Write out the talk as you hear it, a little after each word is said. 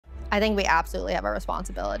I think we absolutely have a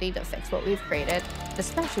responsibility to fix what we've created,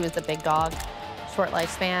 especially with the big dog, short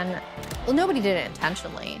lifespan. Well, nobody did it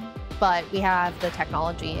intentionally, but we have the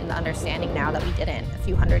technology and the understanding now that we didn't a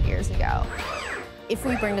few hundred years ago. If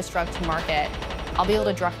we bring this drug to market, I'll be able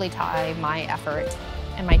to directly tie my effort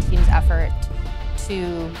and my team's effort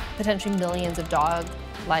to potentially millions of dog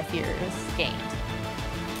life years gained.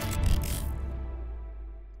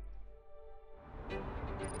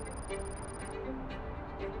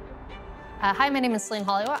 Hi, my name is Celine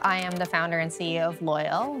Halioua. I am the founder and CEO of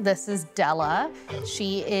Loyal. This is Della.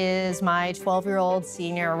 She is my 12-year-old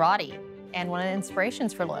senior Roddy and one of the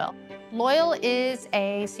inspirations for Loyal. Loyal is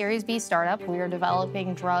a Series B startup. We are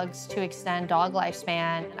developing drugs to extend dog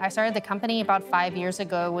lifespan. I started the company about 5 years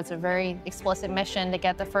ago with a very explicit mission to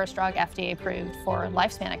get the first drug FDA-approved for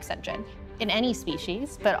lifespan extension in any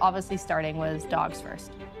species, but obviously starting with dogs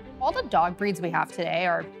first. All the dog breeds we have today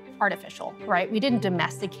are artificial, right? We didn't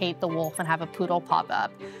domesticate the wolf and have a poodle pop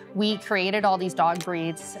up. We created all these dog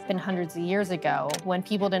breeds hundreds of years ago when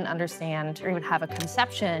people didn't understand or even have a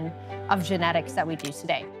conception of genetics that we do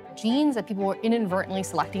today. Genes that people were inadvertently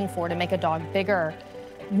selecting for to make a dog bigger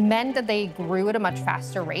meant that they grew at a much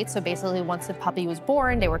faster rate. So basically, once the puppy was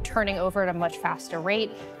born, they were turning over at a much faster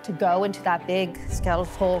rate to go into that big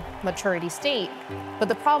skeletal maturity state. But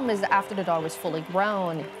the problem is that after the dog was fully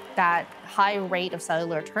grown, that high rate of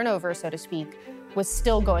cellular turnover, so to speak, was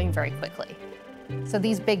still going very quickly. So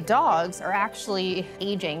these big dogs are actually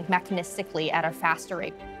aging mechanistically at a faster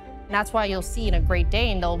rate. And that's why you'll see in a Great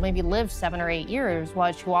Dane, they'll maybe live 7 or 8 years, while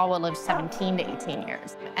a Chihuahua lives 17 to 18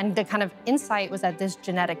 years. And the kind of insight was that this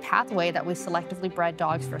genetic pathway that we selectively bred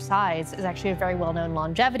dogs for size is actually a very well-known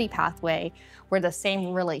longevity pathway where the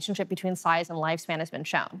same relationship between size and lifespan has been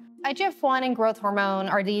shown. IGF-1 and growth hormone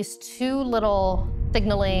are these two little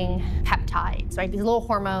signaling peptides, right? These little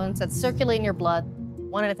hormones that circulate in your blood.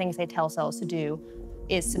 One of the things they tell cells to do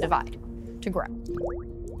is to divide, to grow.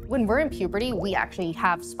 When we're in puberty, we actually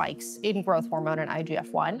have spikes in growth hormone and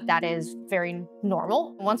IGF-1. That is very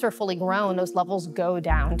normal. Once we're fully grown, those levels go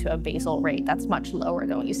down to a basal rate that's much lower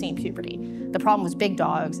than what you see in puberty. The problem with big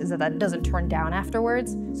dogs is that that doesn't turn down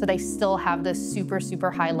afterwards, so they still have this super,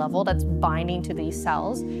 super high level that's binding to these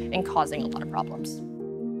cells and causing a lot of problems.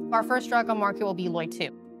 Our first drug on market will be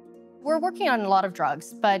LOI2. We're working on a lot of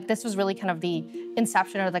drugs, but this was really kind of the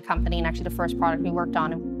inception of the company and actually the first product we worked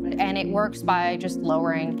on. And it works by just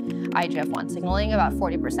lowering IGF-1 signaling about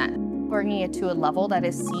 40%, bringing it to a level that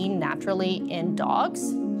is seen naturally in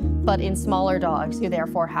dogs, but in smaller dogs who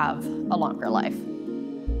therefore have a longer life.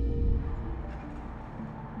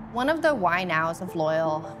 One of the why nows of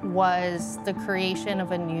Loyal was the creation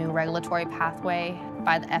of a new regulatory pathway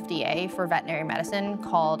by the FDA for veterinary medicine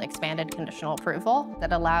called expanded conditional approval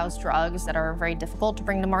that allows drugs that are very difficult to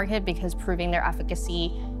bring to market because proving their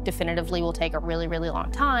efficacy definitively will take a really, really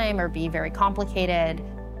long time or be very complicated,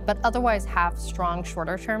 but otherwise have strong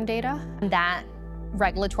shorter-term data. That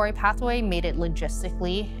regulatory pathway made it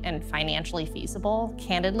logistically and financially feasible,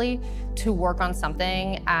 candidly, to work on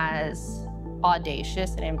something as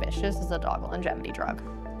audacious and ambitious as a dog longevity drug.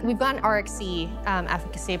 We've gotten RxC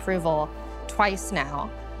efficacy approval twice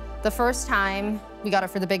now. The first time, we got it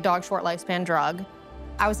for the big dog short lifespan drug.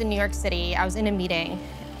 I was in New York City, I was in a meeting,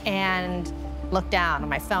 and looked down on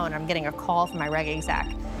my phone, and I'm getting a call from my reg exec.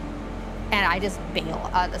 And I just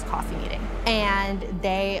bail out of this coffee meeting. And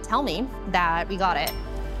they tell me that we got it.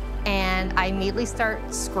 And I immediately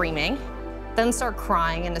start screaming, then start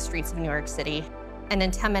crying in the streets of New York City. And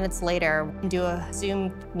then 10 minutes later, do a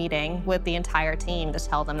Zoom meeting with the entire team to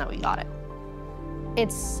tell them that we got it.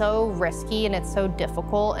 It's so risky and it's so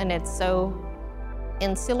difficult and it's so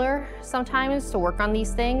insular sometimes to work on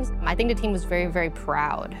these things. I think the team was very, very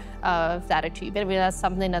proud of that achievement. I mean, that's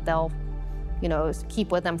something that they'll,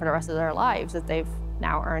 keep with them for the rest of their lives, that they've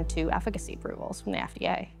now earned 2 efficacy approvals from the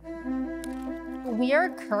FDA. We are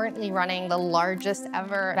currently running the largest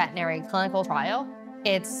ever veterinary clinical trial.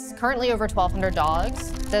 It's currently over 1,200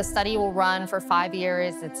 dogs. The study will run for 5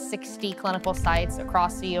 years. It's 60 clinical sites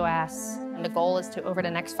across the US. And the goal is to, over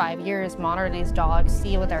the next 5 years, monitor these dogs,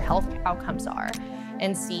 see what their health outcomes are,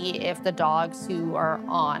 and see if the dogs who are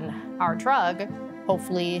on our drug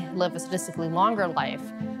hopefully live a statistically longer life,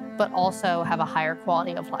 but also have a higher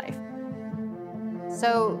quality of life.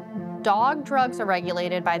 So dog drugs are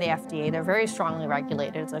regulated by the FDA. They're very strongly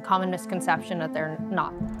regulated. It's a common misconception that they're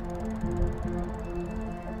not.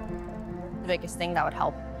 The biggest thing that would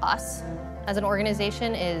help us as an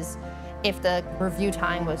organization is if the review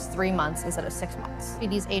time was 3 months instead of 6 months.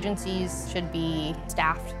 These agencies should be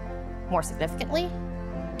staffed more significantly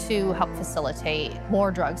to help facilitate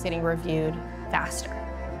more drugs getting reviewed faster.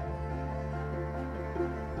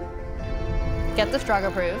 get this drug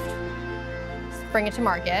approved, bring it to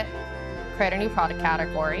market, create a new product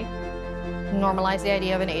category, normalize the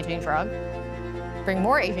idea of an aging drug, bring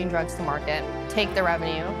more aging drugs to market, take the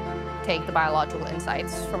revenue, take the biological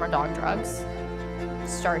insights from our dog drugs,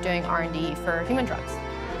 start doing R&D for human drugs.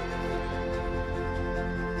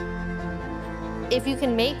 If you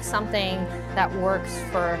can make something that works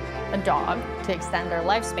for a dog to extend their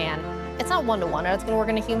lifespan, it's not one-to-one how it's going to work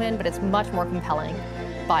in a human, but it's much more compelling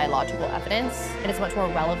biological evidence, and it's much more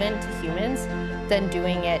relevant to humans than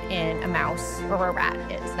doing it in a mouse or a rat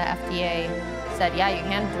is. The FDA said, yeah, you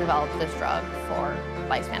can develop this drug for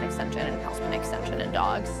lifespan extension and healthspan extension in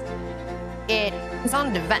dogs. It's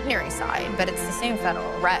on the veterinary side, but it's the same federal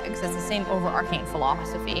regs, it's the same overarching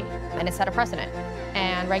philosophy, and it set a precedent.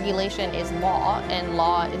 And regulation is law, and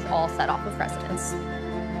law is all set off of precedents.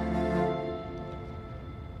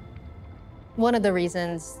 One of the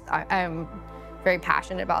reasons I'm very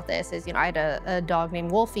passionate about this is, I had a dog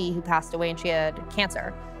named Wolfie who passed away, and she had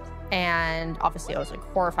cancer. And obviously I was like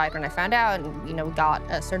horrified when I found out, and we got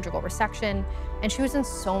a surgical resection, and she was in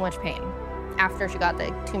so much pain after she got the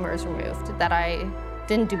tumors removed that I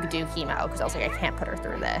didn't do chemo because I was like, I can't put her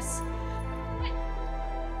through this.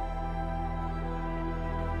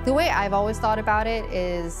 The way I've always thought about it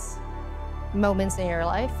is moments in your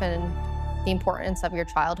life and the importance of your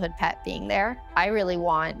childhood pet being there. I really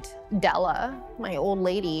want Della, my old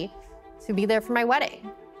lady, to be there for my wedding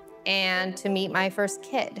and to meet my first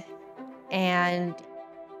kid. And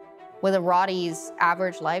with a Rottie's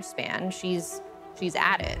average lifespan, she's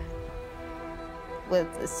at it.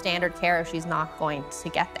 With the standard care, she's not going to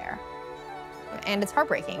get there. And it's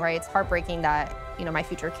heartbreaking, right? It's heartbreaking that, my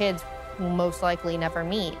future kids will most likely never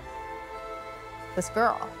meet this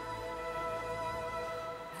girl.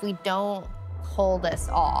 If we don't pull this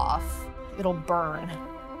off, it'll burn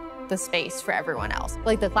the space for everyone else.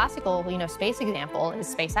 Like the classical, space example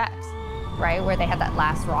is SpaceX, right? Where they had that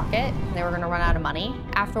last rocket, and they were gonna run out of money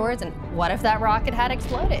afterwards, and what if that rocket had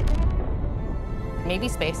exploded? Maybe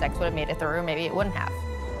SpaceX would have made it through, maybe it wouldn't have.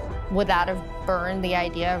 Would that have burned the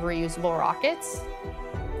idea of reusable rockets?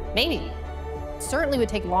 Maybe. Certainly would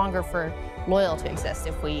take longer for Loyal to exist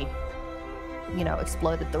if we,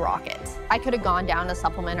 exploded the rocket. I could have gone down a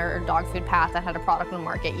supplement or dog food path that had a product on the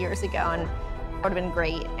market years ago, and it would have been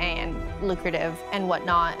great and lucrative and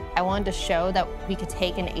whatnot. I wanted to show that we could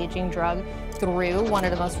take an aging drug through one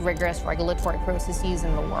of the most rigorous regulatory processes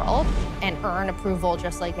in the world and earn approval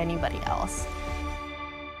just like anybody else.